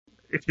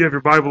if you have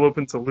your Bible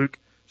open to Luke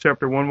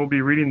chapter 1, we'll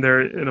be reading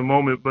there in a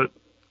moment. But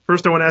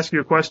first I want to ask you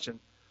a question.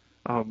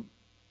 And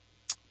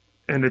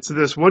it's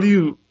this: what do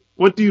you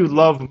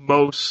love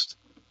most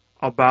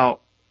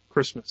about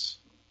Christmas?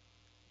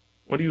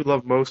 What do you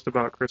love most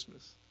about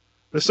Christmas?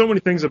 There's so many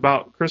things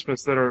about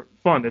Christmas that are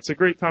fun. It's a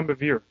great time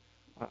of year.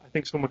 I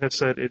think someone has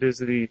said it is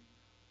the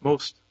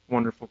most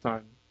wonderful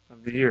time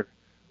of the year.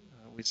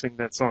 We sing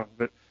that song.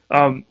 But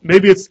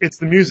maybe it's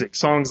the music,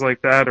 songs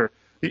like that, or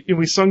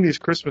we sung these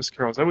Christmas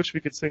carols. I wish we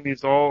could sing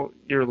these all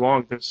year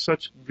long. There's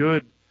such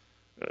good,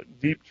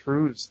 deep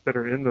truths that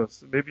are in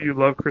those. Maybe you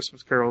love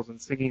Christmas carols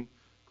and singing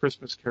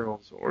Christmas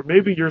carols. Or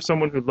maybe you're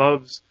someone who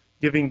loves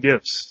giving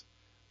gifts.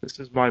 This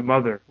is my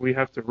mother. We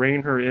have to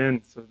rein her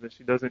in so that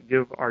she doesn't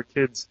give our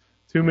kids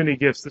too many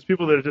gifts. There's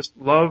people that just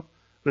love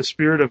the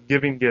spirit of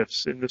giving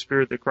gifts in the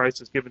spirit that Christ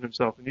has given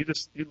himself. And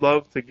you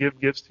love to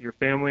give gifts to your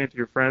family and to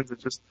your friends. It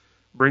just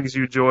brings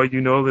you joy. You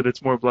know that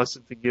it's more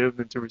blessed to give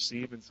than to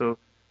receive. And so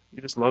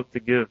you just love to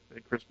give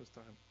at Christmas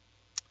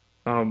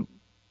time.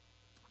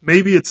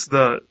 Maybe it's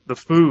the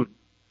food.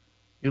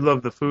 You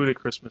love the food at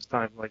Christmas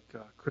time, like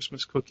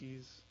Christmas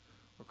cookies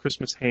or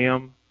Christmas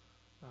ham,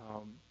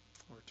 or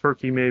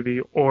turkey maybe,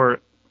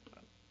 or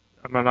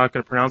I'm not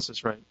going to pronounce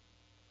this right.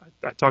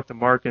 I talked to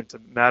Mark and to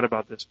Matt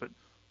about this, but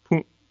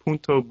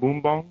Punto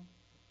Boombong.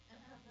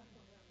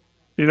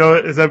 You know,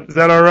 is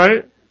that all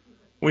right?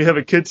 We have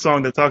a kid's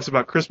song that talks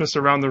about Christmas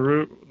around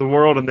the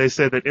world, and they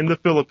say that in the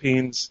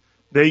Philippines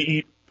they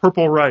eat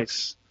purple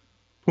rice.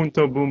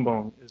 Punto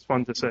Boombong is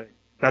fun to say.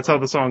 That's how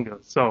the song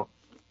goes. So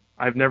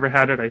I've never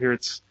had it. I hear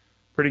it's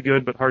pretty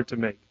good but hard to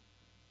make.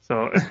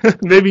 So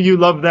maybe you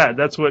love that.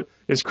 That's what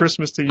is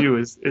Christmas to you,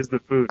 is the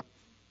food.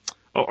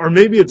 Or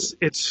maybe it's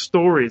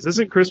stories.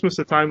 Isn't Christmas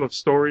a time of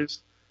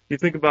stories? You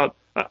think about,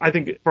 I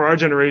think for our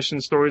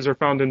generation, stories are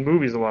found in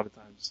movies a lot of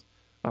times.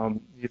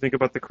 You think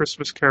about the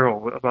Christmas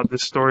Carol, about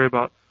this story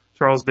about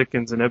Charles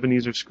Dickens and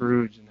Ebenezer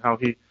Scrooge and how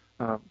he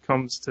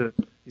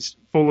he's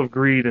full of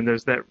greed, and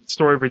there's that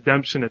story of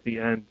redemption at the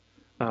end.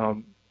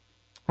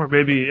 Or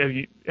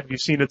maybe have you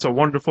seen It's a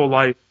Wonderful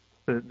Life,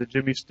 the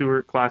Jimmy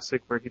Stewart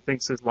classic, where he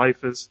thinks his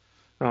life is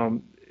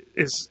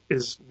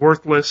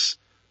worthless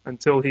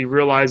until he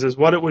realizes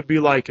what it would be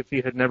like if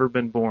he had never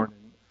been born.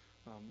 And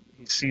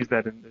he sees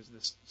that, and there's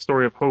this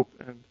story of hope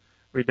and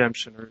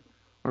redemption.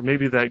 Or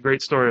maybe that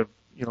great story of,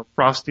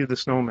 Frosty the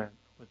Snowman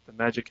with the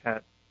magic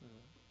hat.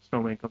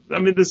 Snowman comes. I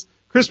mean, this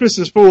Christmas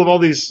is full of all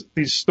these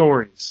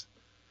stories.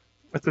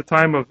 It's a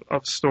time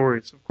of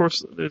stories. Of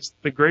course, it's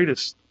the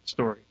greatest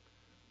story.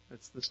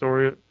 It's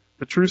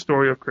the true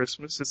story of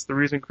Christmas. It's the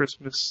reason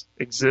Christmas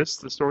exists.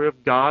 The story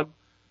of God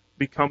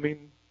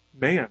becoming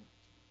man.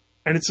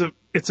 And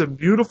it's a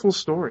beautiful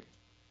story.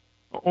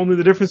 Only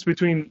the difference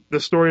between the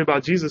story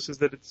about Jesus is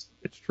that it's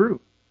true.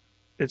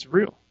 It's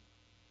real.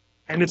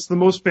 And it's the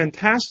most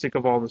fantastic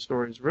of all the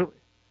stories, really.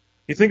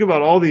 You think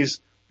about all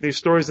these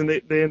stories, and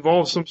they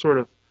involve some sort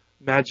of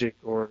magic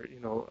or,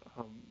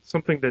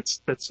 something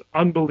that's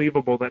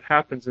unbelievable that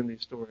happens in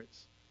these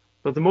stories.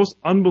 But the most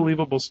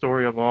unbelievable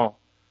story of all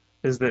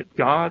is that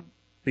God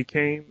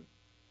became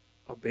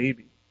a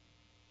baby.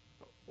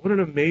 What an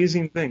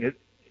amazing thing.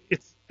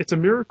 It's a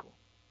miracle.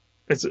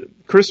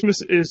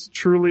 Christmas is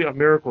truly a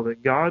miracle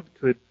that God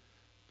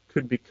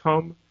could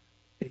become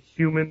a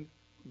human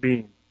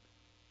being.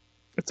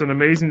 It's an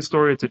amazing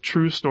story. It's a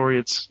true story.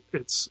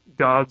 It's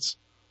God's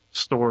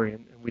story.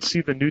 And we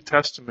see the New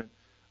Testament,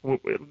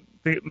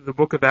 the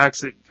book of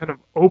Acts, it kind of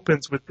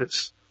opens with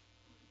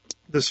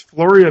this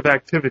flurry of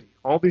activity.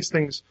 All these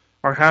things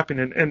are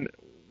happening. And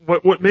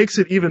what makes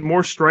it even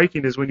more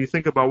striking is when you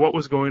think about what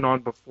was going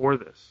on before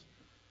this.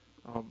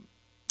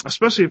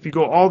 Especially if you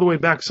go all the way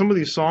back, some of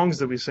these songs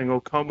that we sing,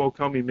 O come,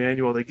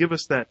 Emmanuel, they give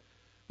us that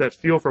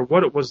feel for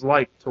what it was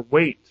like to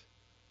wait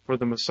for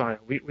the Messiah.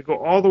 We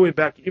go all the way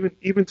back,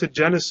 even to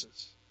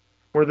Genesis,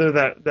 where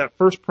that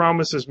first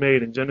promise is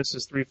made in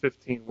Genesis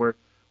 3:15, where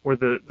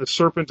the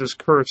serpent is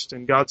cursed,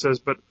 and God says,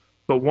 but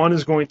one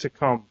is going to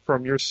come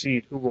from your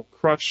seed who will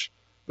crush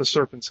the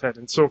serpent's head.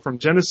 And so from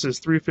Genesis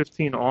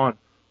 3:15 on,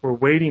 we're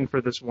waiting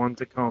for this one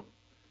to come.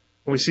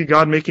 When we see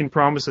God making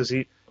promises,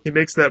 He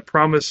makes that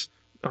promise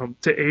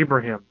to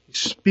Abraham. He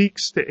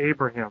speaks to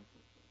Abraham,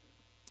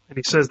 and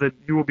He says that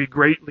you will be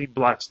greatly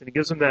blessed. And He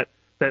gives him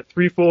that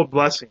threefold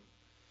blessing.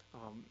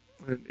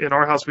 In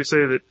our house, we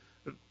say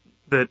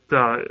that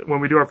when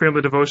we do our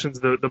family devotions,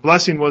 the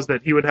blessing was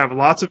that he would have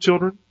lots of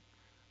children,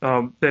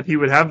 that he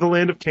would have the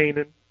land of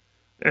Canaan,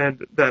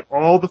 and that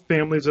all the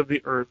families of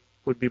the earth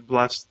would be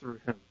blessed through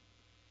him.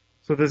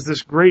 So there's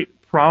this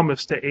great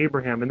promise to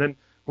Abraham, and then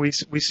we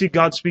see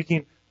God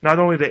speaking not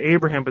only to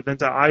Abraham, but then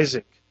to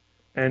Isaac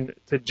and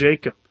to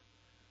Jacob.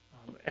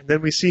 And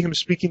then we see Him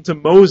speaking to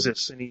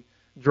Moses, and He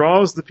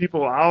draws the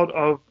people out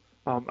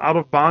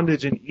of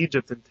bondage in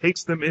Egypt and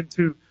takes them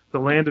into the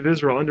land of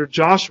Israel. Under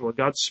Joshua,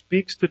 God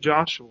speaks to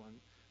Joshua and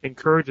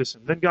encourages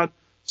him. Then God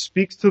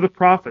speaks to the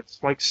prophets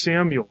like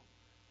Samuel.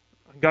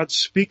 And God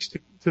speaks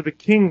to the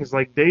kings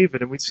like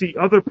David. And we see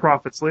other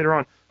prophets later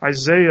on,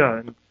 Isaiah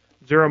and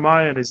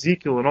Jeremiah and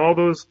Ezekiel and all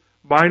those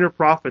minor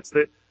prophets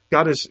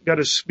God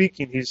is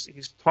speaking.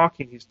 He's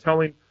talking. He's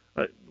telling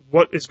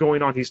what is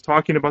going on. Is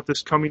talking about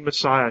this coming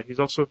Messiah. He's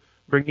also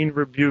bringing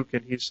rebuke,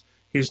 and he's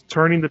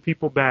turning the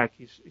people back.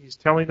 He's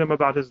telling them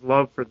about His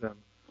love for them.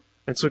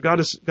 And so God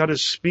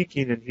is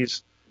speaking, and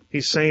He's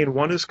saying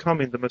one is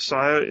coming. The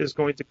Messiah is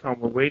going to come.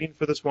 We're waiting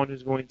for this one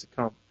who's going to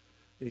come.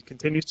 And He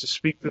continues to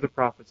speak through the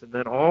prophets. And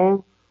then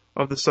all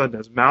of a sudden,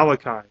 as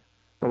Malachi,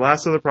 the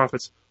last of the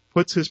prophets,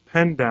 puts his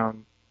pen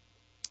down,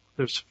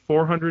 there's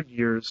 400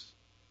 years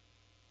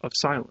of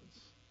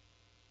silence.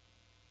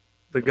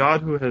 The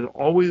God who had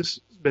always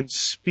been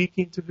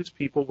speaking to His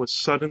people was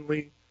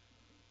suddenly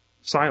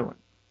silent.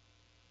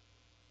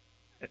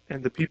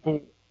 And the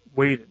people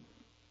waited.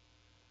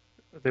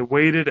 They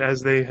waited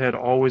as they had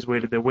always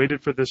waited. They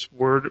waited for this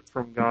word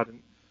from God.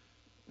 And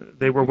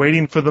they were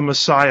waiting for the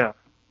Messiah.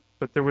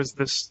 But there was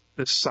this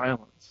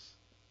silence.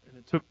 And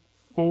it took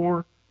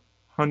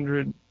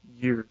 400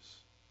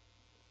 years.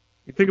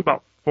 You think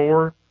about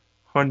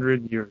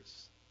 400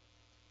 years.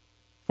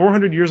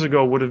 400 years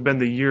ago would have been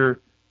the year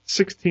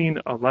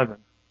 1611.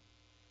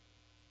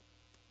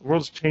 The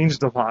world's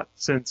changed a lot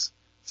since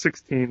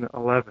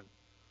 1611.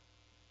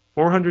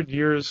 400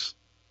 years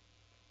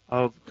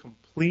of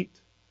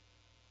complete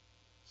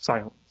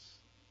silence.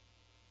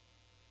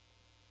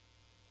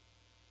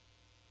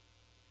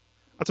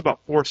 That's about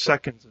 4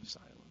 seconds of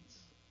silence.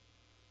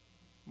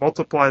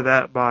 Multiply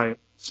that by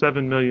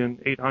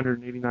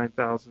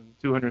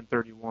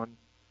 7,889,231.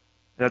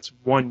 That's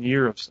 1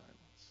 year of silence.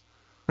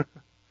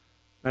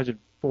 Imagine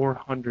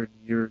 400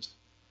 years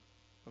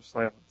of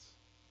silence.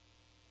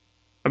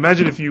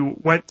 Imagine if you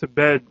went to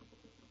bed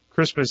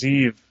Christmas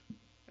Eve.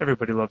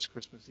 Everybody loves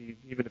Christmas Eve,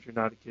 even if you're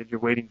not a kid. You're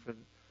waiting for it.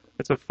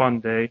 It's a fun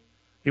day.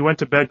 You went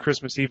to bed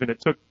Christmas Eve, and it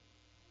took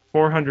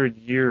 400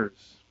 years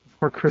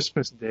before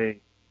Christmas Day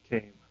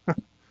came.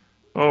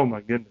 Oh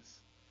my goodness.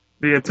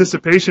 The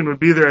anticipation would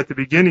be there at the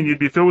beginning. You'd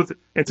be filled with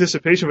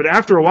anticipation, but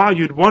after a while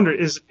you'd wonder,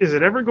 is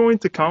it ever going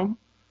to come?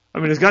 I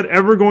mean, is God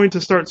ever going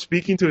to start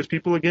speaking to His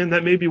people again?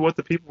 That may be what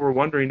the people were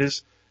wondering.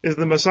 Is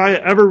the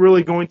Messiah ever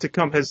really going to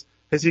come? Has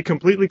He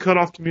completely cut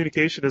off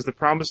communication? Is the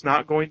promise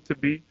not going to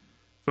be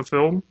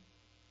fulfilled?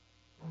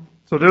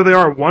 So there they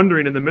are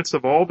wondering in the midst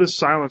of all this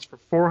silence for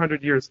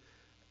 400 years.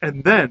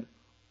 And then,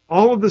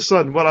 all of a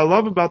sudden, what I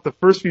love about the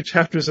first few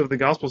chapters of the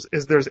Gospels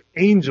is there's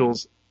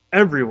angels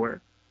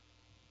everywhere.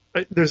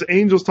 There's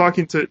angels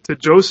talking to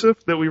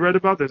Joseph that we read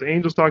about. There's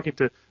angels talking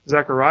to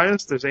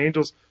Zacharias. There's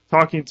angels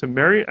talking to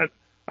Mary.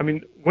 I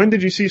mean, when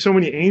did you see so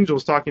many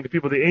angels talking to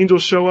people? The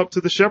angels show up to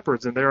the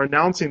shepherds and they're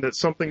announcing that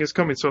something is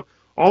coming. So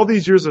all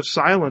these years of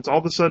silence, all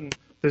of a sudden,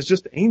 there's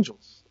just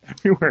angels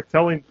everywhere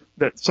telling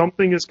that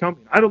something is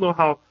coming. I don't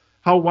know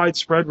how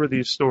widespread were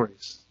these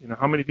stories. You know,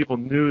 how many people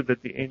knew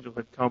that the angel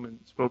had come and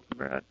spoke to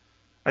Mary?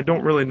 I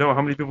don't really know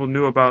how many people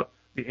knew about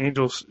the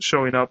angels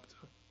showing up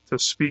to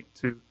speak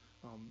to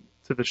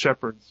the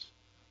shepherds.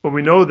 But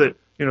we know that,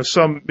 you know,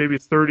 some maybe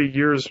 30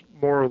 years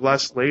more or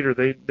less later,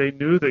 they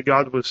knew that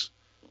God was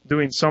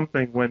doing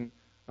something when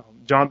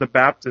John the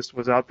Baptist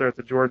was out there at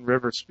the Jordan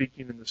River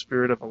speaking in the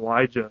spirit of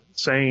Elijah,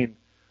 saying,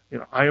 you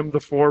know, I am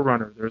the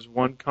forerunner. There's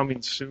one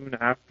coming soon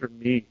after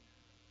me.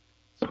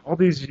 So all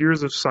these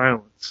years of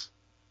silence.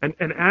 And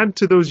add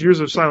to those years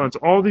of silence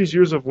all these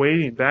years of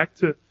waiting back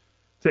to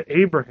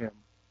Abraham.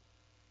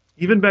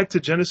 Even back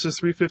to Genesis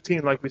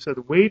 3:15, like we said,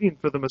 waiting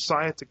for the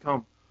Messiah to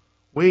come.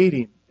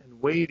 Waiting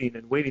and waiting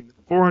and waiting.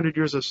 400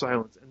 years of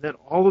silence. And then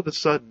all of a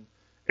sudden,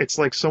 it's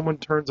like someone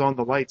turns on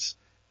the lights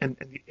and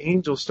the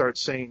angels start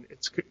saying,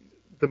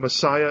 the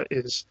Messiah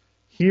is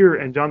here.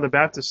 And John the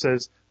Baptist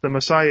says, the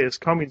Messiah is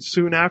coming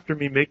soon after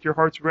me. Make your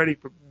hearts ready.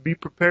 Be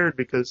prepared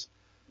because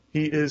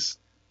He is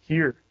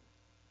here.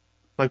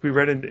 Like we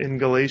read in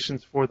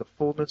Galatians 4, the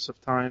fullness of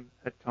time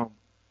had come.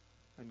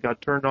 And God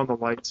turned on the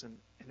lights and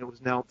it was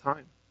now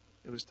time.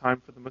 It was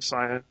time for the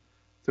Messiah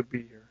to be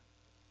here.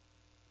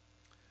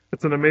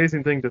 It's an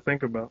amazing thing to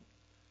think about.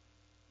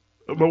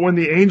 But when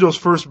the angels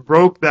first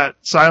broke that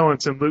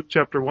silence in Luke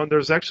chapter 1,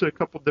 there's actually a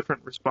couple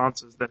different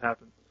responses that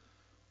happened.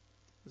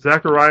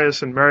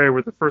 Zacharias and Mary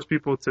were the first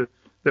people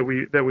that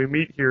we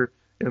meet here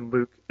in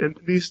Luke. And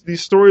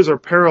these stories are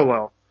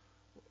parallel.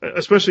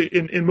 Especially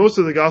in most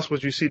of the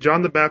Gospels, you see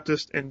John the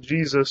Baptist and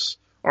Jesus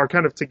are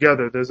kind of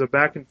together. There's a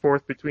back and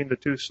forth between the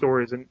two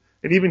stories. And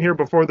even here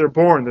before they're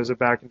born, there's a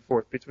back and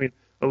forth between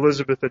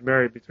Elizabeth and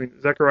Mary,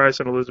 between Zacharias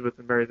and Elizabeth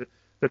and Mary.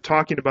 They're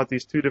talking about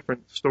these two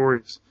different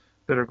stories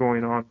that are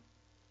going on.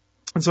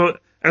 And so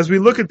as we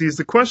look at these,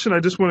 the question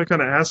I just want to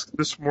kind of ask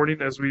this morning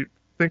as we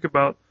think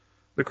about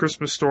the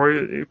Christmas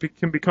story, it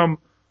can become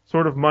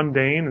sort of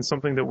mundane and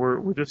something that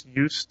we're just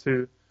used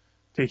to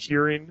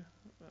hearing.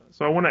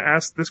 So I want to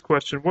ask this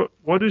question.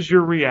 What is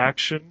your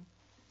reaction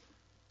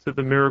to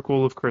the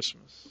miracle of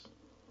Christmas?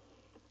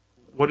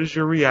 What is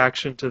your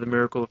reaction to the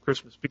miracle of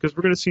Christmas? Because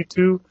we're going to see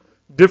two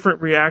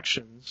different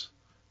reactions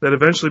that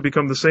eventually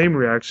become the same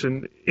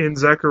reaction in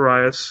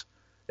Zacharias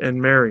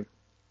and Mary.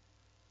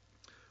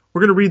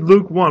 We're going to read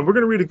Luke 1. We're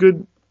going to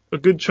read a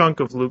good chunk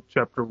of Luke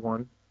chapter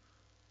 1.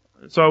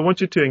 So I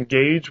want you to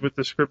engage with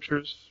the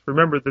scriptures.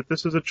 Remember that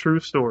this is a true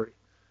story.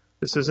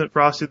 This isn't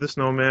Frosty the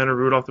Snowman or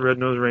Rudolph the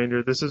Red-Nosed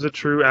Reindeer. This is a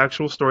true,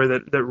 actual story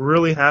that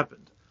really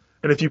happened.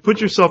 And if you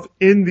put yourself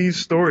in these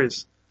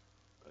stories,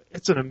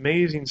 it's an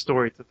amazing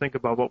story to think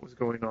about what was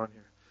going on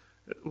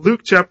here.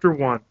 Luke chapter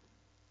 1.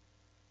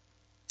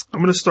 I'm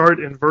going to start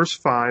in verse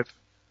 5.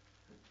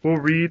 We'll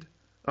read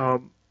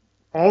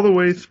all the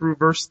way through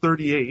verse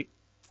 38,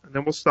 and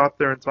then we'll stop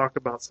there and talk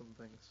about some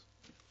things.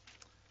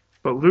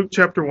 But Luke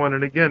chapter 1,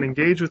 and again,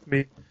 engage with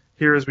me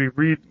here as we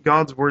read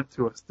God's word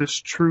to us, this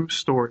true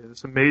story,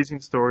 this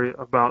amazing story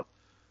about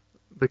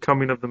the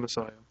coming of the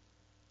Messiah.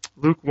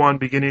 Luke 1,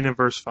 beginning in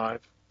verse 5.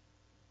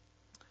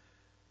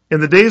 In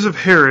the days of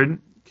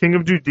Herod, king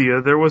of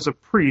Judea, there was a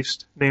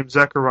priest named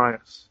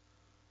Zacharias,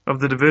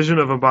 of the division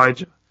of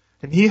Abijah,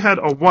 and he had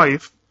a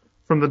wife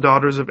from the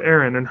daughters of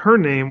Aaron, and her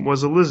name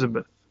was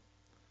Elizabeth.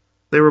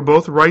 They were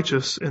both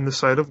righteous in the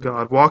sight of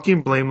God,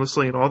 walking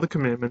blamelessly in all the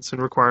commandments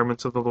and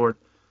requirements of the Lord.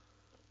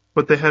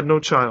 But they had no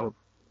child,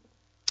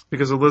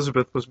 because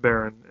Elizabeth was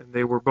barren, and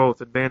they were both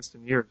advanced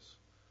in years.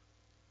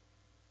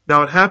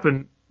 Now it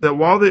happened that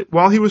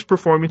while he was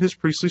performing his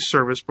priestly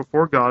service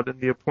before God in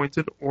the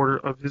appointed order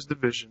of his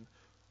division,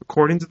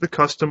 according to the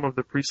custom of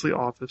the priestly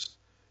office,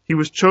 he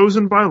was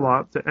chosen by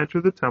lot to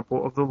enter the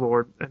temple of the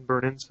Lord and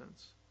burn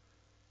incense.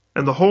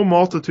 And the whole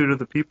multitude of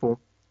the people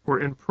were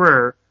in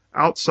prayer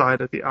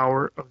outside at the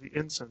hour of the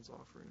incense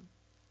offering.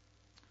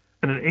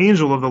 And an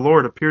angel of the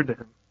Lord appeared to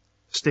him,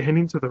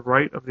 standing to the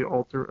right of the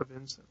altar of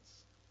incense.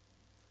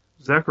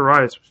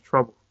 Zacharias was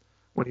troubled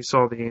when he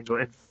saw the angel,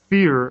 and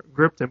fear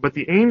gripped him. But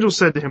the angel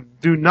said to him,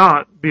 "Do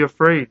not be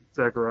afraid,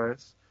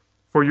 Zacharias,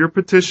 for your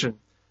petition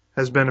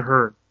has been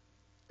heard,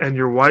 and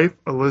your wife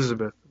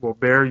Elizabeth will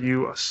bear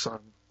you a son,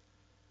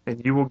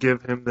 and you will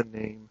give him the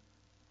name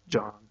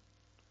John.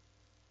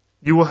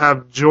 You will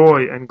have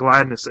joy and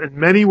gladness, and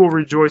many will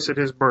rejoice at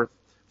his birth,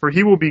 for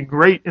he will be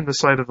great in the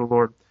sight of the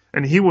Lord.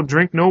 And he will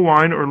drink no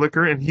wine or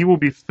liquor, and he will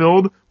be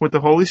filled with the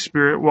Holy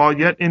Spirit while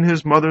yet in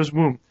his mother's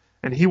womb.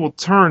 And he will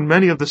turn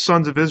many of the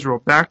sons of Israel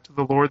back to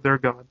the Lord their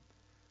God.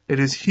 It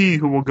is he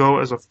who will go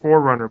as a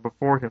forerunner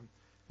before him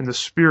in the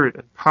spirit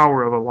and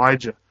power of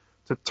Elijah,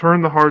 to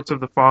turn the hearts of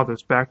the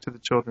fathers back to the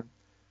children,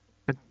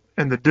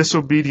 and the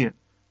disobedient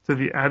to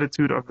the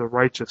attitude of the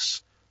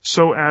righteous,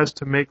 so as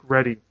to make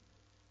ready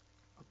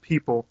a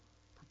people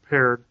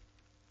prepared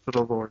for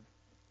the Lord."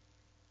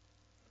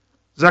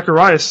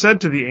 Zacharias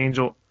said to the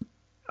angel,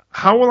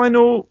 "How will I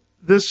know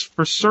this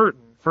for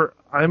certain? For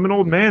I am an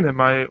old man, and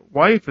my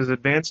wife is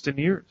advanced in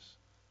years."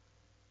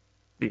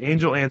 The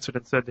angel answered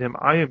and said to him,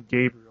 "I am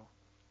Gabriel,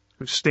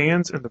 who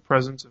stands in the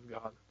presence of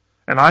God.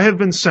 And I have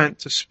been sent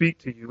to speak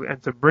to you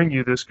and to bring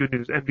you this good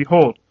news. And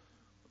behold,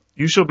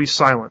 you shall be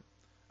silent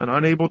and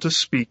unable to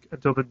speak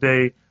until the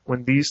day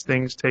when these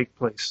things take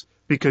place,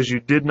 because you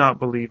did not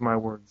believe my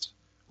words,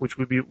 which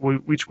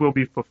will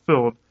be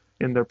fulfilled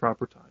in their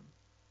proper time."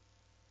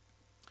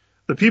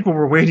 The people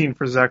were waiting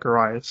for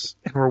Zacharias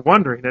and were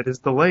wondering at his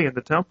delay in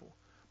the temple.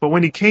 But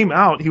when he came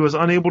out, he was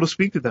unable to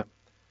speak to them.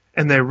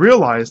 And they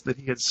realized that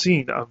he had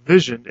seen a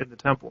vision in the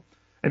temple.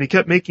 And he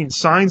kept making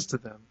signs to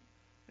them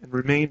and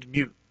remained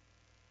mute.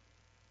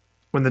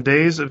 When the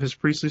days of his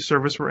priestly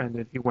service were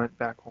ended, he went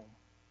back home.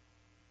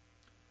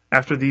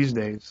 After these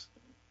days,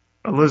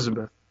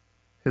 Elizabeth,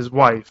 his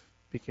wife,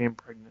 became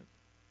pregnant.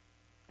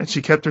 And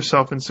she kept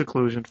herself in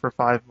seclusion for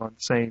 5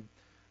 months, saying,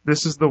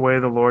 "This is the way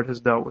the Lord has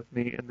dealt with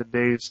me in the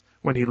days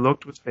when he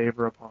looked with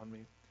favor upon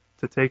me,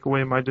 to take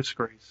away my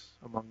disgrace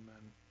among men."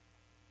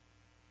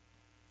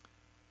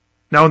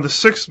 Now in the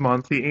 6th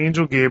month, the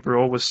angel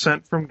Gabriel was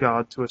sent from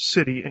God to a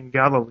city in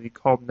Galilee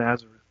called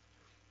Nazareth,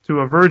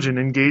 to a virgin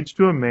engaged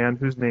to a man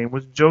whose name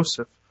was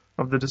Joseph,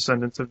 of the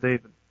descendants of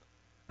David.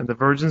 And the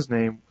virgin's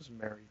name was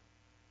Mary.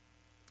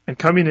 And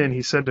coming in,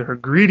 he said to her,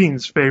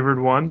 "Greetings, favored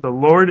one, the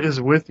Lord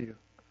is with you."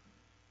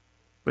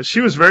 But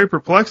she was very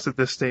perplexed at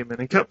this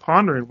statement and kept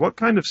pondering what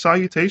kind of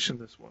salutation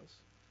this was.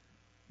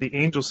 The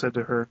angel said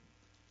to her,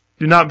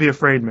 "Do not be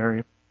afraid,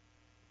 Mary,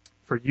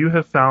 for you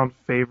have found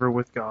favor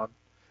with God.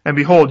 And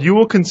behold, you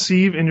will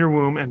conceive in your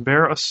womb and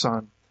bear a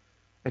son,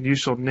 and you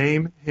shall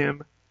name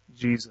him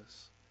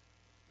Jesus.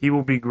 He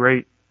will be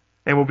great,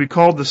 and will be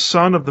called the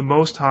Son of the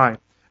Most High.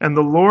 And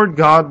the Lord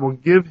God will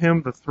give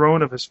him the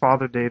throne of his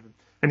father David,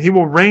 and he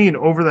will reign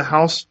over the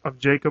house of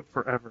Jacob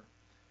forever,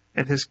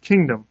 and his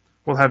kingdom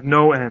will have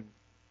no end."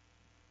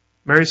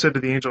 Mary said to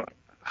the angel,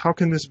 "How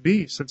can this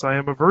be, since I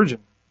am a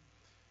virgin?"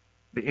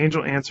 The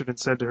angel answered and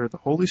said to her, "The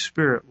Holy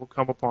Spirit will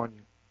come upon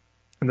you,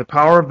 and the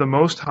power of the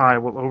Most High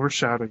will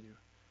overshadow you.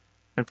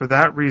 And for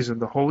that reason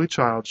the Holy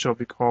Child shall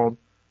be called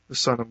the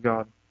Son of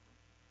God.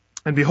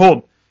 And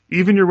behold,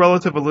 even your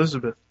relative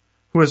Elizabeth,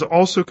 who has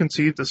also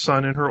conceived a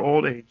son in her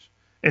old age,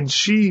 and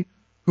she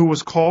who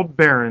was called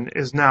barren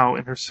is now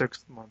in her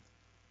 6th month.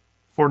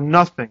 For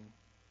nothing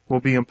will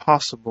be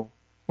impossible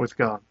with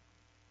God."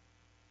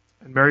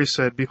 And Mary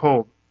said,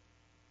 "Behold,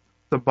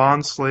 the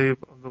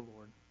bondslave of the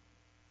Lord.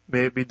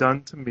 May it be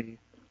done to me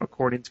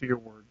according to your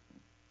word."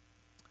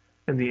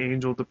 And the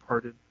angel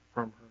departed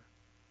from her.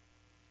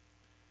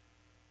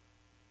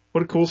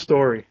 What a cool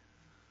story.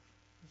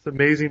 It's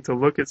amazing to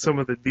look at some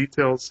of the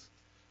details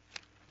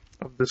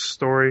of this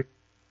story.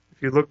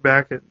 If you look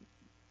back at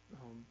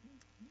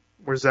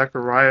where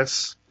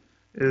Zacharias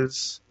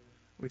is,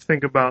 we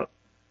think about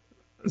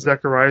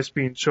Zacharias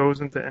being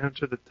chosen to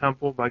enter the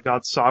temple by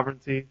God's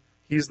sovereignty.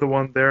 He's the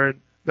one there,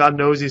 and God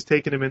knows He's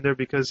taken him in there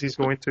because He's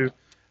going to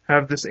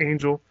have this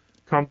angel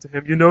come to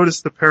him. You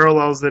notice the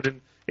parallels that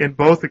in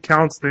both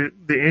accounts the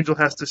angel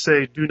has to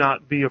say, do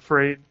not be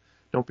afraid.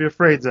 Don't be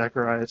afraid,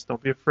 Zacharias.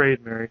 Don't be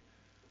afraid, Mary.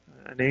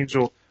 An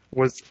angel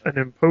was an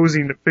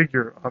imposing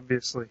figure,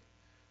 obviously.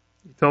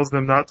 He tells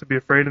them not to be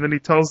afraid, and then He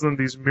tells them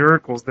these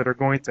miracles that are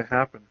going to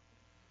happen.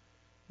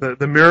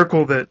 The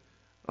miracle that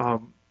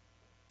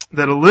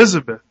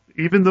Elizabeth,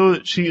 even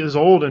though she is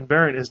old and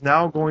barren, is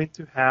now going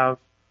to have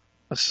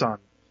a son.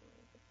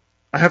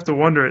 I have to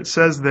wonder, it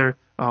says there,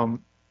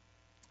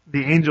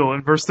 the angel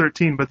in verse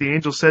 13, but the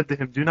angel said to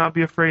him, do not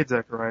be afraid,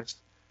 Zacharias,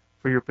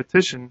 for your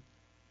petition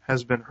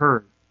has been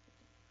heard.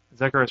 And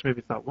Zacharias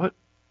maybe thought,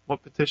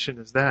 what petition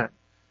is that?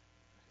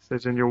 He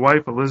says, and your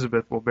wife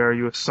Elizabeth will bear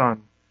you a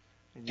son,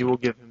 and you will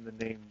give him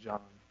the name John.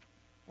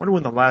 I wonder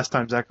when the last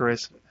time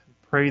Zacharias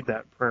prayed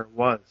that prayer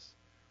was.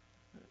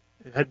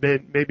 It had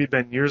maybe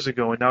been years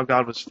ago, and now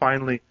God was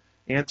finally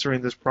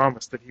answering this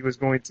promise that He was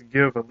going to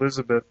give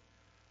Elizabeth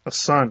a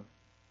son.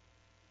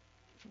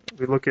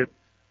 We look at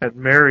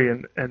Mary,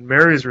 and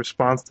Mary's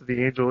response to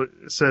the angel.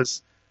 It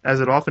says, as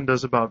it often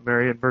does about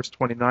Mary in verse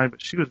 29,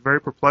 but she was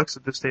very perplexed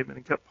at this statement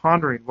and kept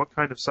pondering what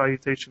kind of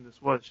salutation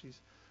this was. She's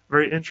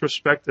very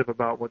introspective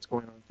about what's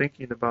going on,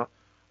 thinking about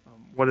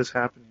what is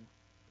happening.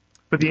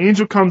 But the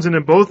angel comes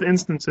in both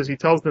instances, he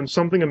tells them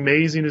something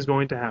amazing is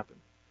going to happen.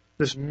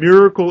 This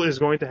miracle is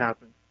going to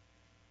happen.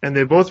 And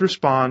they both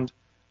respond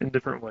in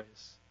different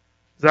ways.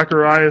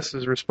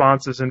 Zacharias'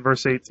 response is in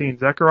verse 18.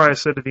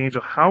 Zacharias said to the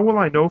angel, how will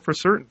I know for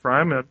certain? For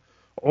I am an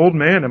old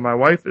man and my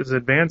wife is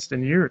advanced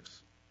in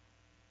years.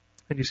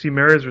 And you see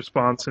Mary's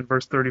response in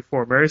verse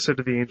 34. Mary said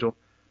to the angel,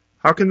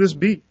 how can this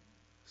be,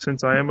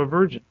 since I am a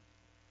virgin?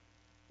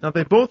 Now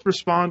they both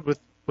respond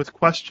with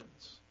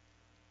questions.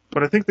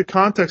 But I think the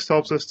context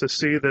helps us to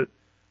see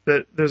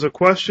that there's a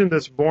question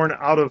that's born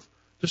out of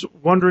just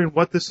wondering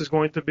what this is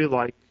going to be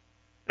like.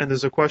 And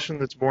there's a question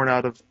that's born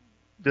out of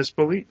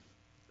disbelief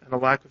and a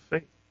lack of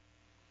faith.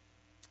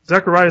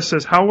 Zacharias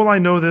says, how will I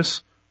know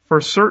this for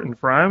certain?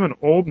 For I am an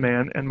old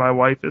man and my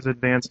wife is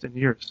advanced in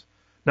years.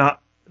 Now,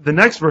 the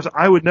next verse,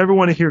 I would never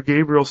want to hear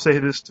Gabriel say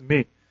this to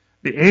me.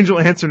 The angel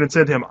answered and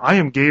said to him, I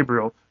am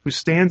Gabriel, who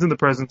stands in the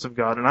presence of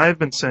God, and I have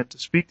been sent to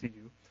speak to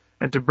you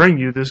and to bring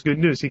you this good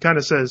news. He kind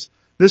of says,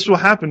 this will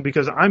happen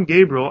because I'm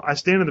Gabriel, I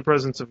stand in the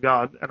presence of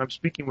God, and I'm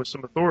speaking with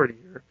some authority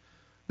here.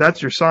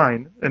 That's your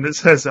sign. And it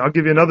says, I'll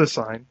give you another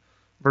sign.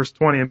 Verse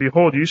 20, and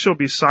behold, you shall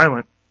be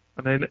silent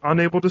and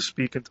unable to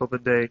speak until the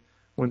day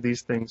when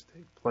these things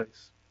take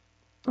place.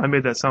 I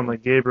made that sound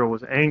like Gabriel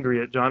was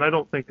angry at John. I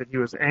don't think that he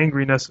was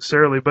angry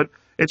necessarily, but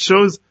it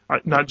shows,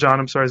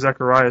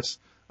 Zacharias.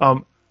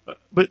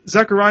 But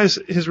Zacharias,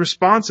 his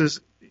response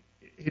is,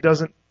 he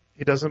doesn't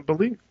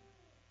believe.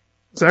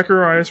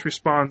 Zacharias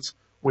responds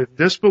with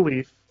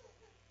disbelief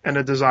and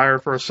a desire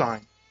for a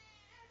sign.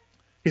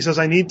 He says,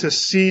 I need to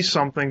see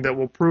something that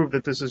will prove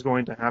that this is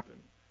going to happen.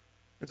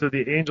 And so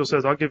the angel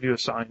says, I'll give you a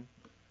sign.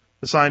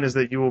 The sign is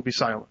that you will be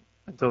silent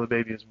until the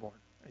baby is born,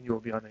 and you will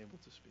be unable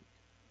to speak.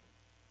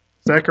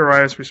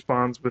 Zacharias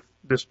responds with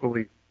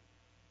disbelief.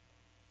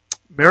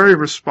 Mary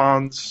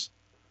responds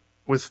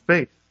with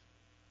faith.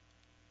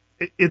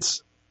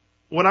 It's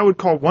what I would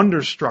call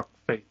wonderstruck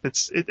faith.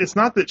 It's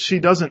not that she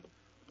doesn't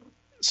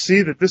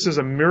see that this is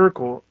a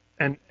miracle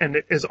and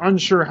is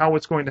unsure how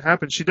it's going to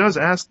happen. She does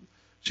ask,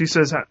 she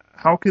says,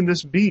 how can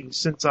this be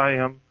since I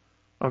am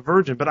a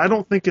virgin? But I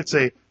don't think it's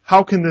a,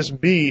 how can this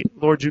be,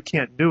 Lord, you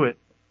can't do it.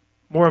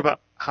 More of a,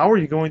 how are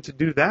you going to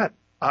do that?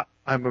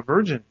 I'm a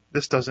virgin.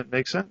 This doesn't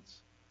make sense.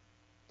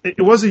 It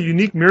was a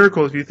unique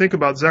miracle if you think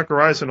about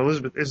Zacharias and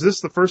Elizabeth. Is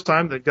this the first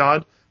time that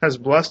God has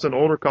blessed an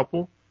older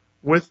couple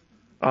with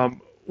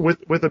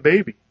a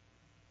baby?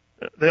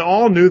 They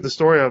all knew the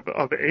story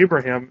of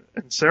Abraham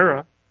and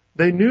Sarah.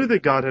 They knew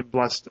that God had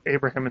blessed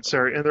Abraham and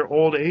Sarah in their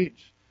old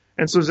age.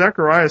 And so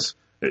Zacharias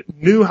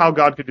knew how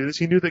God could do this.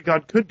 He knew that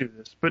God could do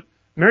this. But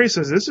Mary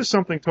says this is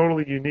something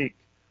totally unique.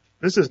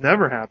 This has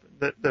never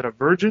happened. That a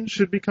virgin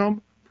should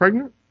become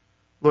pregnant?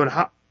 Lord,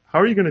 how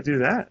are you going to do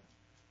that?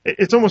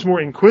 It's almost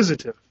more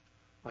inquisitive.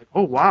 Like,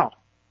 oh wow,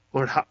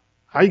 Lord, how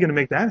are you going to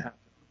make that happen?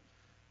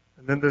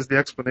 And then there's the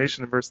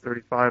explanation in verse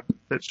 35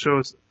 that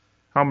shows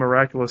how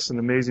miraculous and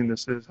amazing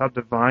this is, how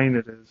divine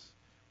it is.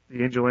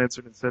 The angel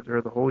answered and said to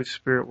her, the Holy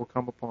Spirit will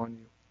come upon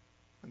you,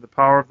 and the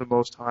power of the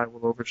Most High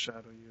will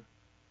overshadow you.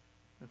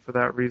 And for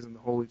that reason, the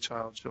Holy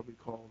Child shall be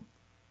called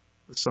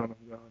the Son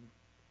of God.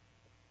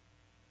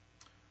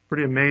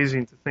 Pretty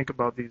amazing to think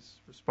about these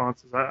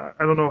responses. I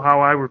don't know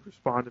how I would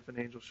respond if an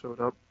angel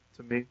showed up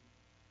to me.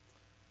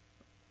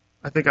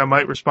 I think I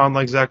might respond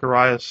like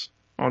Zacharias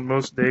on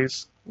most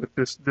days with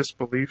this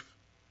disbelief.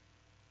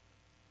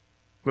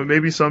 But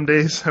maybe some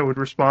days I would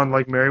respond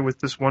like Mary with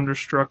this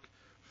wonderstruck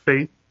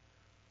faith.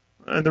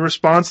 And the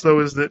response, though,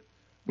 is that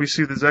we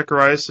see that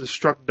Zacharias is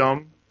struck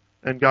dumb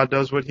and God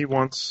does what he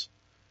wants.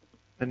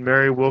 and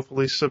Mary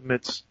willfully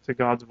submits to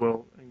God's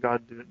will, and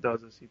God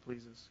does as he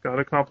pleases. God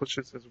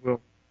accomplishes his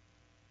will.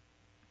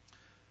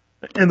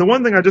 And the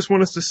one thing I just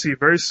want us to see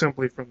very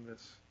simply from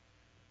this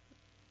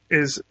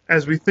is,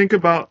 as we think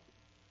about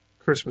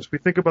Christmas, we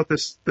think about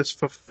this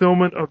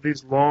fulfillment of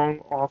these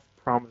long-off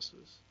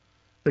promises,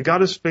 that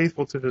God is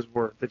faithful to his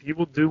word, that he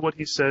will do what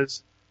he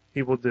says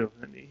he will do,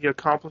 and he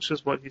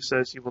accomplishes what he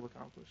says he will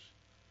accomplish.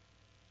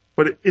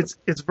 But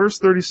it's verse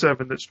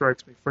 37 that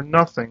strikes me. For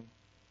nothing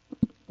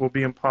will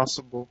be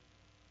impossible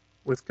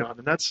with God.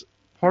 And that's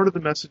part of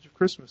the message of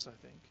Christmas,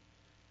 I think.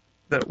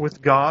 That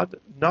with God,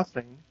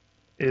 nothing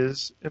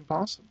is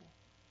impossible.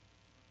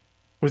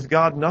 With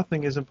God,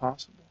 nothing is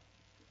impossible.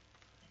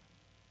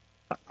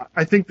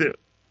 I think that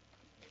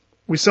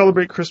we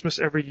celebrate Christmas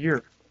every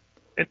year.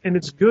 And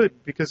it's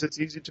good because it's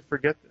easy to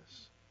forget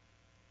this.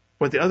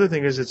 But the other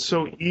thing is, it's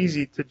so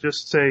easy to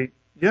just say,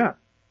 yeah,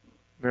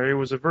 Mary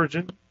was a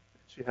virgin.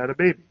 She had a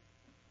baby.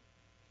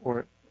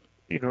 Or,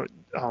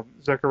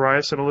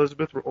 Zechariah and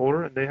Elizabeth were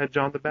older and they had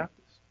John the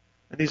Baptist.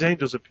 And these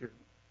angels appeared.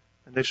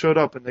 And they showed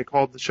up and they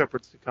called the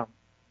shepherds to come.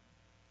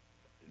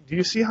 Do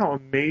you see how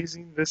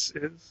amazing this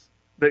is?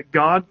 That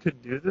God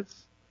could do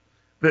this?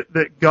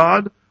 That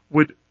God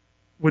would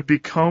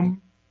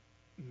become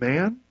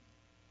man?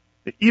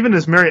 Even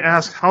as Mary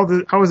asks, how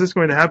is this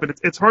going to happen?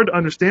 It's hard to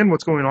understand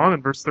what's going on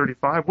in verse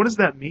 35. What does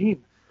that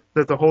mean?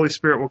 That the Holy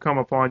Spirit will come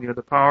upon you,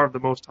 the power of the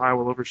Most High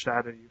will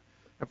overshadow you,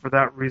 and for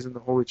that reason the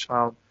Holy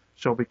Child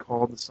shall be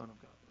called the Son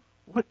of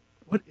God.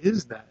 What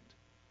is that?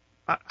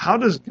 How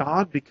does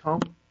God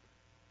become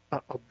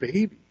a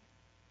baby?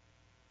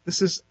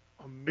 This is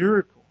a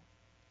miracle,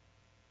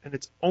 and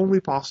it's only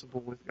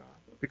possible with God,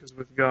 because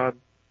with God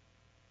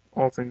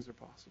all things are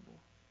possible.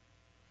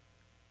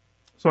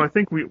 So I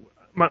think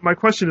my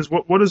question is,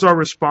 what is our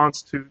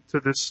response to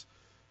this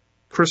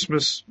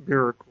Christmas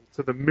miracle,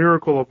 to the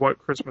miracle of what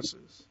Christmas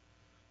is?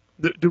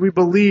 Do we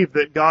believe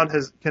that God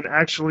can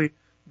actually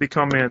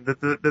become man,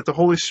 that the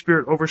Holy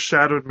Spirit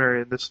overshadowed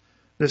Mary in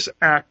this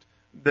act,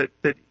 that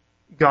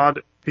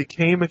God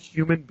became a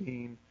human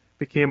being,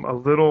 became a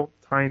little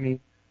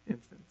tiny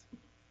infant?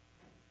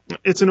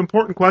 It's an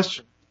important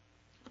question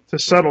to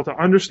settle, to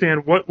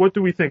understand what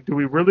do we think? Do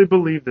we really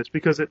believe this?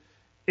 Because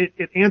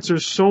it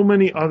answers so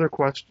many other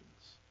questions.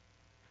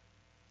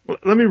 Well,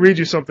 let me read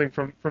you something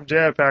from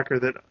J.I.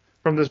 Packer,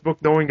 from this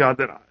book, Knowing God,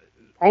 that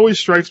always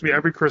strikes me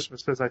every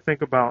Christmas as I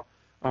think about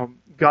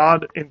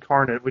God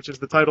incarnate, which is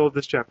the title of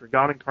this chapter,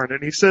 God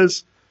incarnate. And he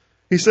says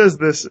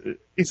this,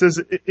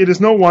 it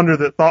is no wonder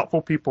that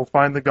thoughtful people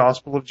find the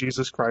gospel of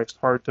Jesus Christ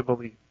hard to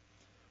believe,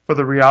 for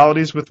the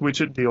realities with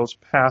which it deals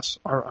pass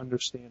our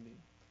understanding.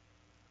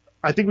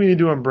 I think we need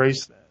to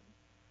embrace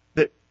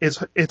that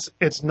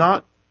it's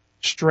not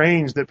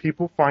strange that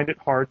people find it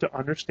hard to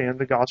understand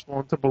the gospel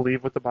and to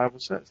believe what the Bible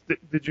says.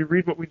 Did you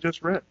read what we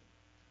just read?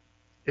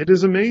 It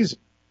is amazing.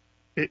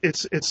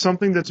 It's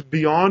something that's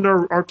beyond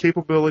our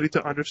capability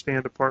to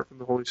understand apart from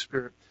the Holy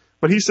Spirit.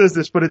 But he says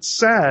this, but it's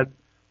sad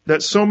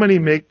that so many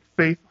make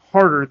faith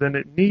harder than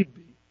it need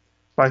be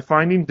by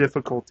finding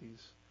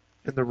difficulties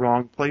in the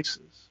wrong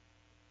places.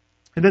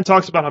 And then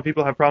talks about how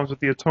people have problems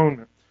with the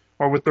atonement,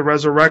 or with the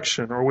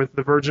resurrection, or with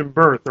the virgin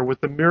birth, or with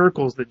the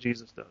miracles that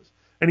Jesus does.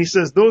 And he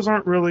says those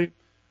aren't really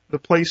the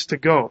place to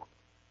go.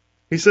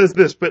 He says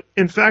this, but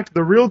in fact,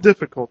 the real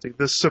difficulty,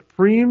 the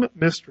supreme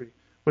mystery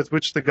with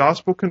which the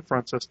gospel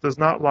confronts us, does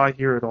not lie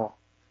here at all.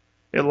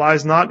 It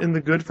lies not in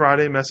the Good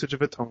Friday message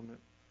of atonement,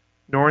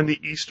 nor in the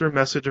Easter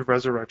message of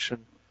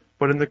resurrection,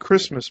 but in the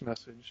Christmas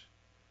message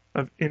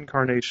of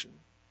incarnation.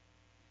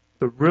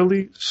 The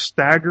really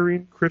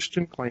staggering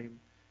Christian claim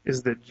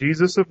is that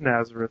Jesus of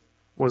Nazareth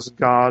was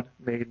God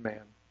made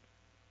man,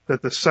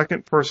 that the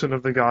second person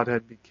of the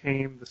Godhead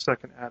became the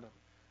second Adam,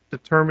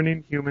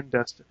 determining human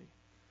destiny,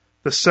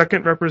 the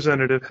second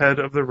representative head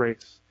of the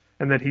race,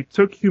 and that he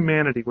took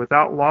humanity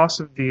without loss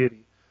of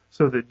deity,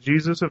 so that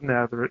Jesus of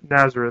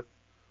Nazareth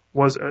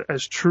was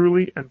as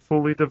truly and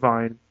fully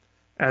divine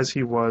as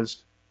he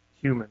was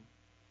human.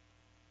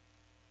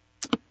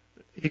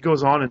 He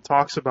goes on and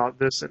talks about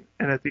this, and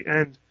at the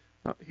end,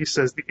 he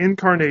says, the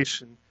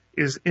incarnation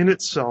is in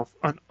itself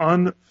an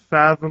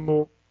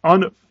unfathomable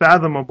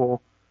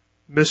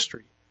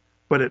mystery,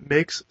 but it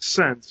makes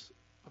sense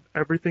of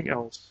everything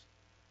else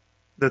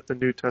that the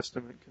New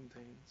Testament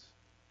contains.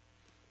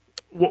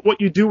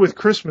 What you do with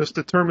Christmas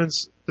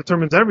determines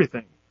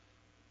everything.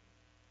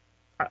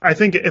 I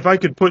think if I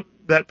could put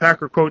that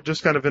Packer quote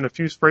just kind of in a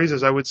few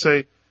phrases, I would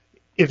say,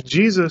 if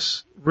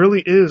Jesus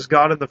really is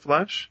God in the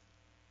flesh,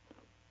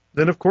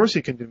 then of course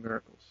he can do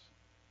miracles.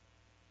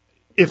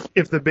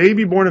 If the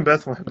baby born in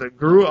Bethlehem that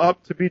grew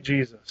up to be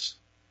Jesus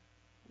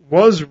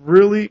was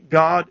really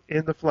God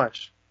in the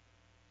flesh,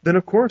 then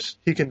of course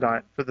he can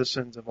die for the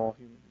sins of all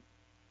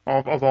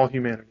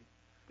humanity.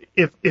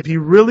 If he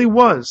really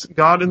was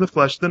God in the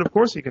flesh, then of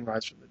course he can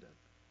rise from the dead.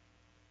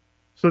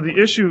 So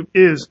the issue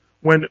is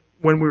when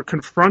we're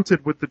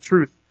confronted with the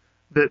truth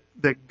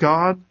that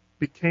God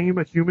became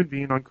a human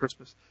being on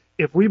Christmas,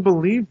 if we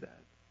believe that,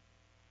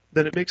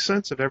 then it makes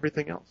sense of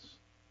everything else.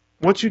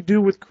 What you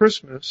do with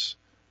Christmas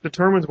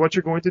determines what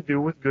you're going to do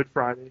with Good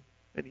Friday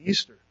and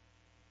Easter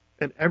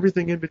and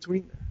everything in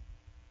between there.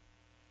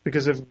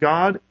 Because if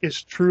God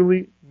is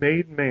truly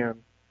made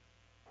man,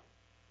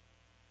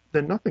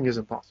 then nothing is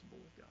impossible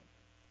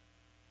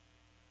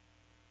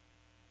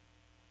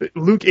with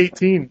God. Luke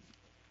 18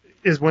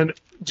 is when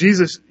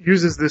Jesus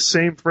uses this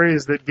same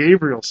phrase that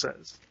Gabriel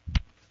says.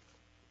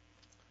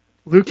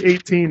 Luke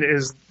 18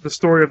 is the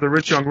story of the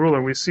rich young ruler,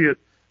 and we see it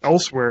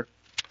elsewhere.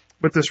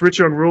 But this rich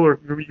young ruler,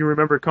 you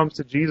remember, comes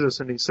to Jesus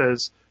and he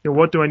says,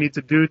 what do I need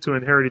to do to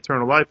inherit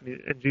eternal life?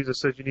 And Jesus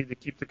says, you need to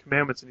keep the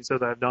commandments. And he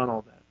says, I have done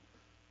all that.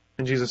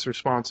 And Jesus'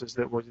 response is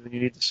that, well, then you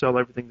need to sell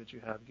everything that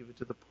you have, give it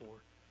to the poor,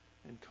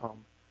 and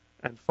come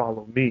and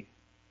follow me.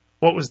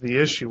 What was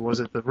the issue? Was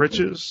it the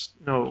riches?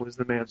 No, it was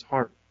the man's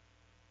heart.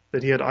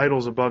 That he had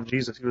idols above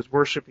Jesus. He was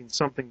worshiping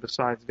something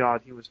besides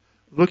God. He was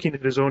looking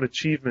at his own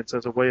achievements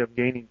as a way of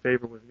gaining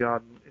favor with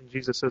God. And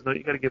Jesus says, no,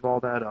 you got to give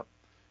all that up.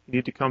 You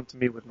need to come to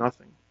me with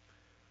nothing.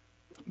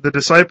 The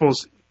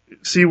disciples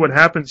see what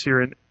happens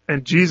here,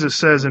 and Jesus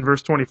says in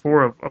verse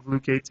 24 of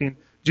Luke 18,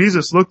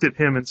 Jesus looked at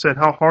him and said,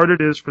 how hard it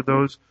is for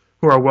those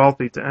who are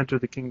wealthy to enter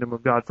the kingdom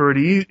of God. For it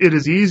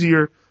is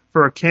easier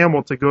for a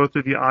camel to go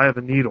through the eye of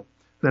a needle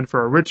than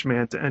for a rich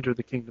man to enter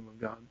the kingdom of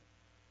God.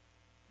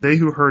 They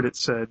who heard it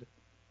said,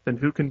 then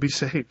who can be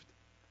saved?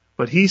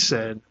 But he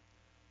said,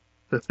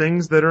 the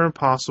things that are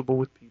impossible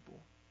with people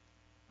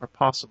are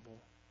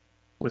possible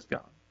with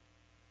God.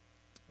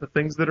 The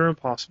things that are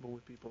impossible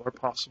with people are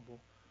possible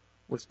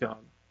with God.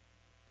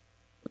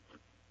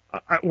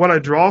 What I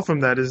draw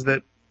from that is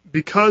that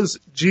because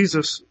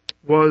Jesus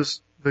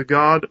was the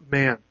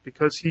God-man,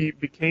 because he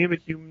became a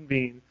human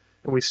being,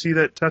 and we see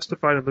that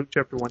testified in Luke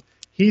chapter 1,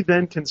 he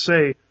then can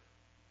say,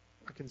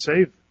 I can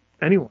save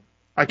anyone.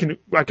 I can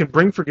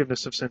bring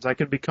forgiveness of sins. I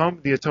can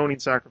become the atoning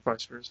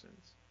sacrifice for his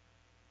sins.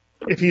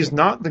 If he's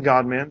not the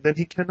God-man, then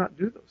he cannot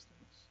do those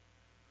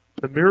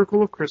things. The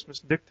miracle of Christmas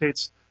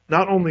dictates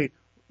not only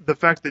the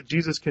fact that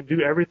Jesus can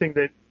do everything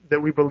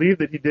that we believe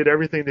that he did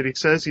everything that he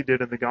says he did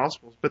in the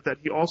Gospels, but that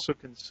he also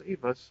can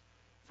save us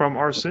from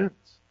our sins,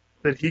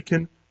 that he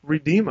can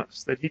redeem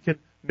us, that he can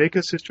make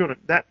us his children.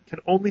 That can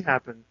only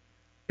happen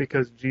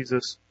because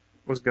Jesus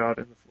was God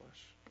in the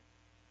flesh.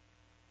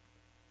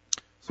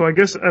 So I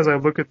guess as I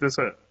look at this,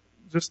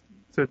 just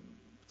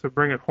to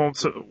bring it home,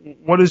 so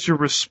what is your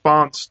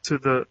response to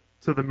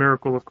the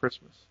miracle of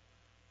Christmas?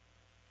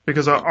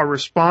 Because our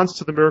response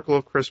to the miracle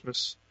of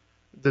Christmas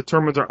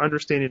determines our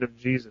understanding of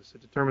Jesus.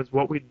 It determines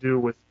what we do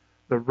with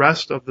the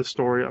rest of the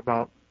story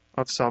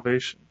of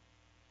salvation.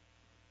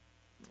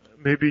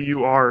 Maybe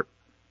you're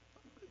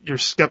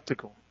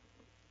skeptical.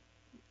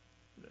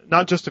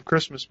 Not just of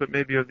Christmas, but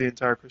maybe of the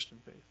entire Christian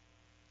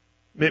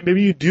faith.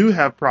 Maybe you do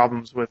have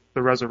problems with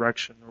the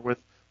resurrection or with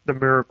the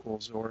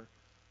miracles or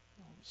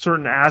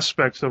certain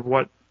aspects of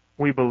what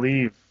we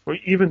believe, or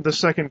even the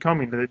second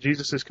coming, that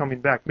Jesus is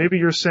coming back. Maybe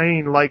you're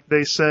saying, like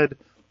they said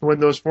when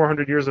those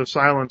 400 years of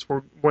silence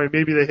were, when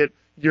maybe they hit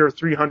year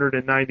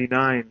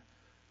 399,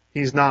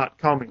 he's not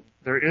coming.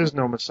 There is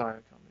no Messiah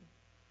coming.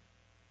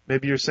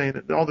 Maybe you're saying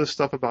that all this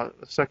stuff about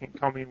the second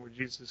coming where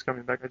Jesus is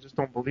coming back, I just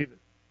don't believe it.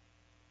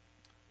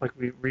 Like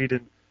we read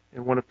in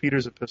one of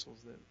Peter's epistles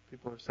that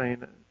people are saying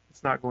that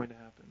it's not going to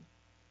happen.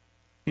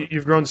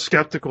 You've grown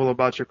skeptical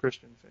about your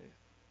Christian faith.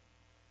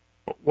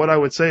 What I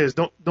would say is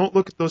don't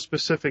look at those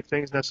specific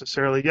things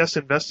necessarily. Yes,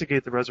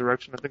 investigate the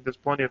resurrection. I think there's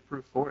plenty of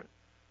proof for it.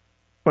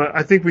 But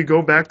I think we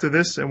go back to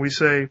this and we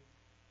say,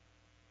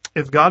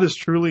 if God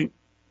truly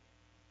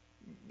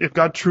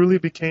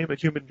became a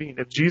human being,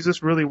 if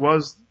Jesus really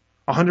was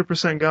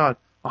 100% God,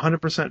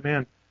 100%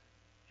 man,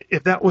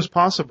 if that was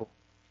possible,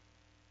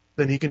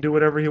 then he can do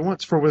whatever he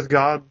wants. For with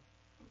God,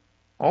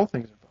 all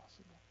things are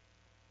possible.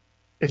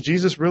 If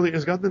Jesus really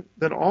is God,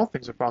 then all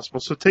things are possible.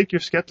 So take your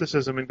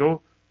skepticism and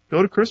go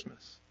to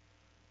Christmas.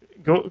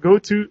 Go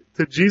to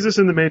Jesus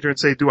in the manger and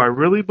say, do I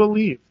really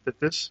believe that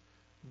this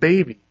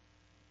baby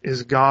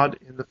is God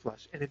in the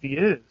flesh? And if he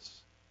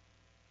is,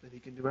 then he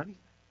can do anything.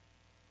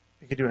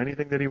 He can do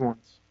anything that he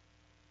wants.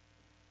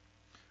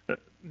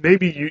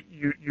 Maybe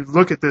you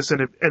look at this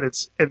and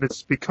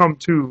it's become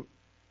too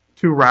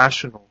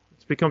rational.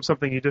 It's become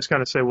something you just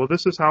kind of say, well,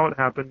 this is how it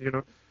happened,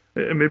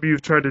 And maybe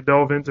you've tried to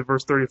delve into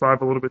verse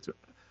 35 a little bit too.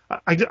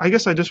 I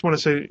guess I just want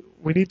to say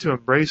we need to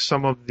embrace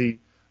some of the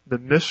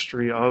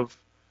mystery of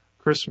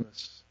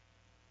Christmas.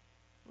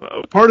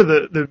 Part of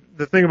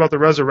the thing about the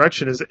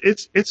resurrection is that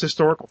it's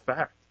historical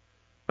fact.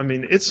 I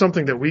mean, it's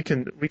something that we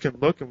can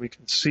look and we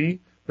can see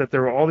that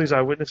there were all these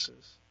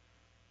eyewitnesses.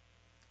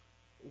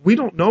 We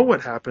don't know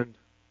what happened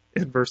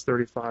in verse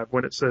 35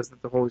 when it says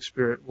that the Holy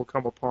Spirit will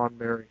come upon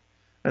Mary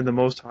and the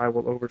Most High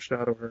will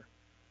overshadow her.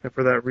 And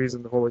for that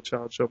reason, the Holy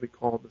Child shall be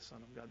called the Son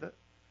of God.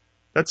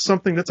 That's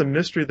a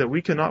mystery that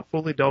we cannot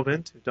fully delve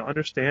into to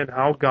understand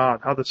how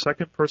the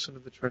second person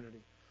of the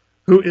Trinity,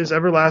 who is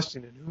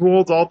everlasting and who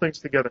holds all things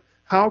together,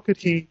 how could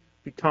he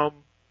become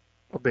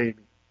a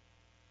baby,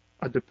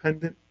 a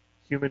dependent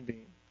human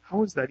being?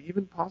 How is that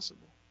even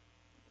possible?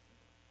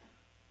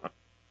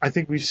 I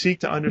think we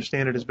seek to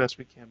understand it as best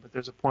we can, but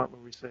there's a point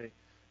where we say,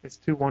 it's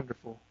too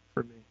wonderful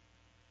for me.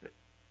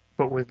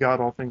 But with God,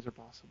 all things are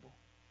possible.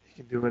 He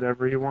can do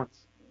whatever He wants.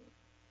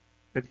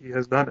 And He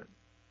has done it.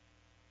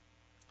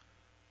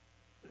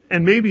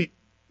 And maybe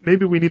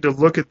we need to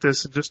look at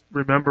this and just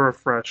remember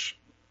afresh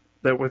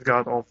that with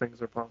God, all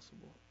things are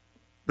possible.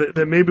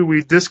 That maybe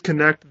we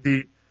disconnect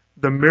the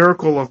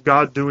miracle of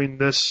God doing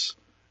this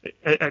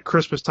at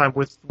Christmas time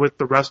with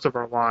the rest of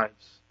our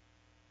lives.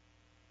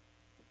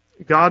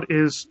 God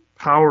is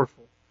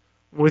powerful.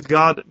 With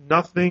God,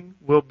 nothing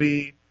will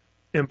be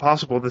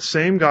impossible. The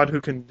same God who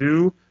can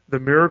do the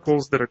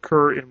miracles that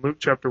occur in Luke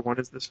chapter 1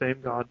 is the same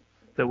God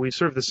that we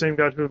serve. The same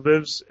God who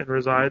lives and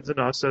resides in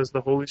us as the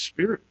Holy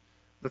Spirit.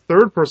 The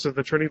third person of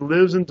the Trinity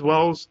lives and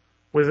dwells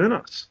within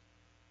us.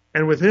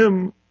 And with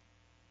Him,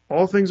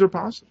 all things are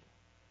possible.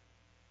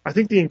 I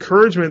think the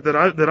encouragement that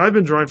I've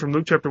been drawing from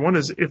Luke chapter 1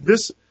 is if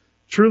this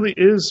truly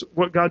is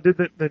what God did,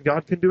 then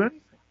God can do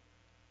anything.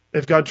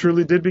 If God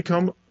truly did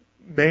become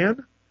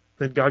man,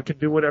 then God can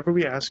do whatever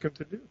we ask Him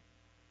to do.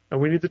 And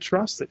we need to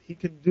trust that He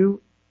can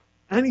do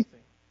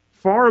anything,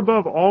 far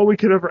above all we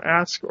could ever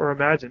ask or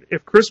imagine.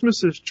 If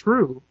Christmas is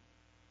true,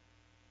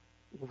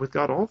 well, with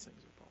God all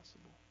things are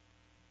possible.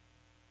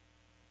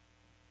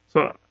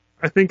 So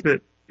I think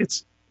that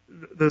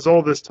there's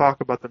all this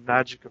talk about the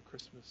magic of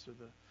Christmas or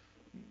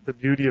the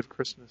beauty of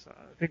Christmas.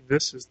 I think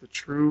this is the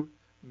true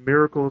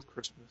miracle of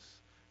Christmas,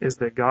 is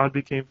that God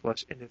became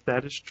flesh. And if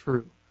that is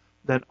true,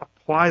 then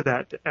apply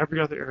that to every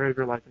other area of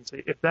your life and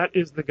say, if that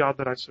is the God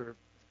that I serve,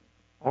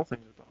 all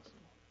things are possible.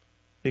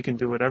 He can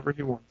do whatever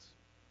He wants.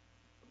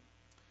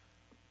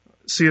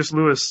 C.S.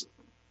 Lewis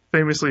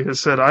famously has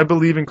said, I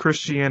believe in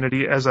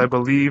Christianity as I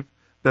believe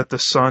that the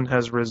sun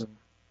has risen.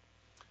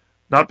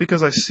 Not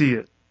because I see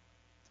it,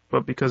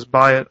 but because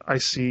by it I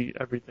see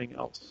everything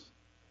else.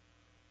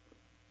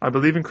 I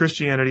believe in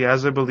Christianity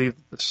as I believe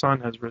that the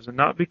sun has risen,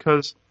 not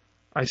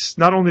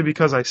only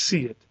because I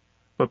see it,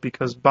 but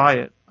because by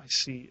it I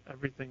see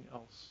everything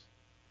else.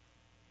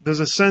 There's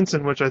a sense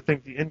in which I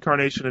think the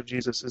incarnation of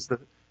Jesus is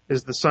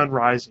the sun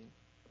rising.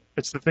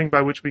 It's the thing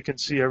by which we can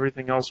see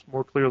everything else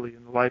more clearly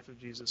in the life of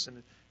Jesus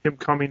and Him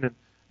coming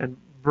and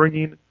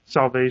bringing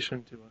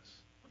salvation to us.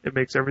 It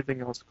makes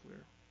everything else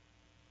clear.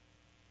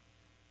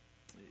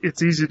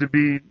 It's easy to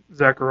be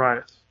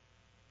Zacharias.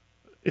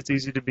 It's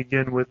easy to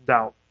begin with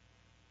doubt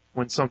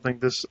when something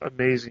this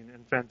amazing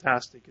and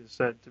fantastic is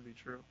said to be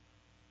true.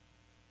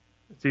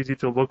 It's easy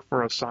to look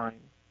for a sign.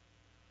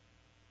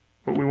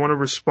 But we want to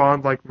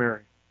respond like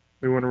Mary.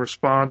 We want to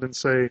respond and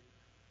say,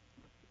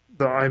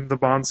 I'm the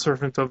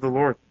bondservant of the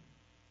Lord.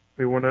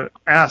 We want to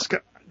ask,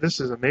 this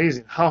is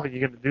amazing. How are you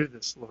going to do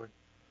this, Lord?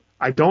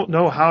 I don't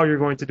know how you're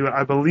going to do it.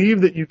 I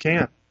believe that you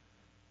can.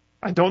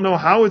 I don't know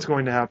how it's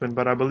going to happen,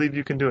 but I believe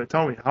you can do it.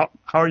 Tell me, how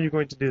are you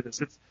going to do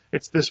this?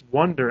 It's this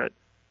wonder at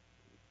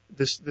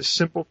this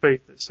simple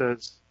faith that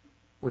says,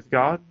 with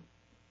God,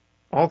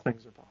 all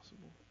things are possible.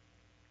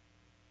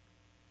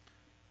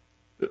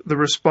 The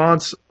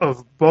response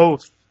of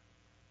both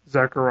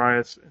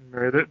Zacharias and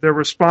Mary, their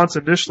response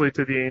initially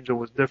to the angel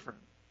was different.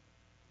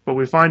 But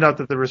we find out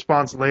that the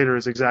response later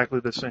is exactly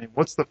the same.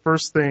 What's the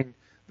first thing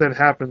that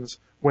happens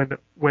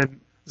when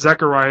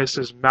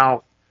Zacharias'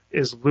 mouth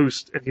is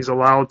loosed and he's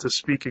allowed to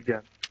speak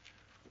again?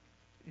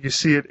 You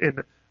see it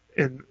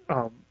in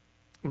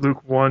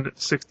Luke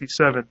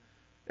 1:67.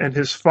 And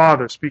his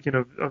father, speaking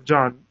of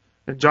John,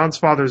 and John's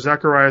father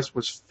Zacharias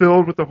was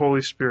filled with the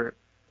Holy Spirit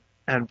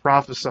and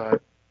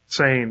prophesied,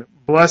 saying,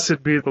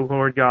 Blessed be the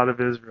Lord God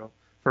of Israel,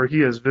 for He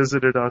has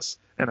visited us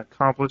and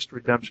accomplished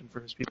redemption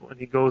for His people. And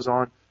he goes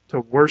on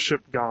to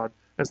worship God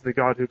as the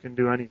God who can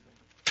do anything.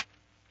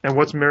 And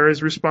what's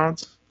Mary's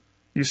response?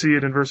 You see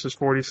it in verses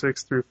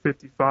 46 through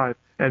 55.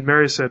 And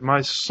Mary said,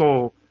 My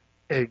soul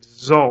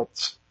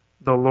exalts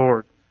the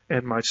Lord,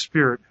 and my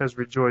spirit has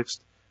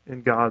rejoiced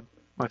in God,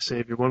 my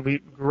Savior. When we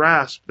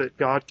grasp that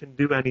God can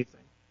do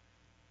anything,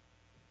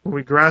 when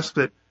we grasp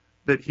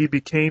that He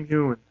became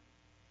human,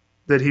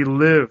 that He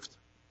lived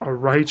a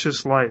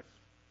righteous life,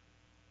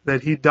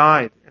 that He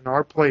died in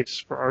our place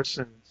for our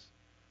sins,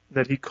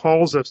 that He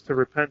calls us to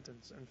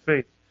repentance and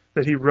faith,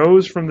 that He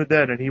rose from the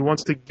dead and He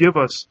wants to give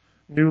us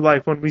new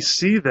life. When we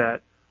see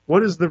that,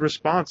 what is the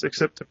response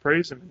except to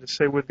praise Him and to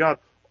say, with God,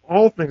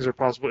 all things are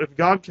possible. If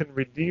God can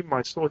redeem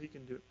my soul, He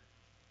can do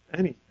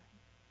anything.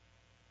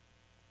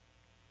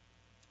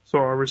 So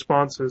our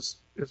response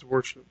is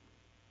worship.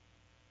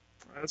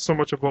 That's so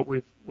much of what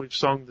we've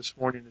sung this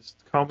morning is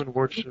come and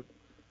worship,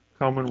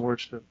 come and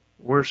worship.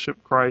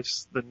 Worship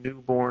Christ, the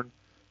newborn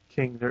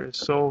King. There is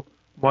so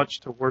much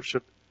to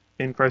worship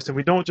in Christ. And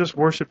we don't just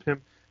worship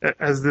Him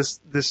as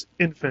this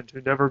infant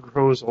who never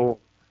grows old.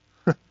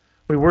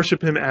 We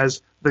worship Him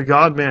as the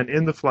God-man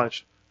in the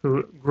flesh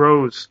who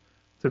grows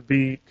to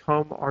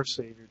become our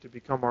Savior, to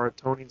become our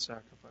atoning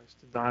sacrifice,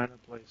 to die in our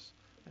place,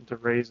 and to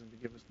raise and to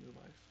give us new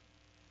life.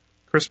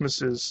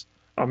 Christmas is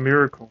a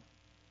miracle.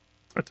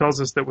 It tells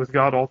us that with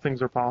God all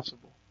things are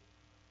possible,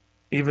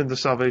 even the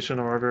salvation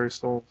of our very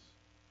souls.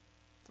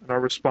 And our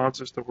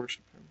response is to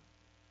worship Him.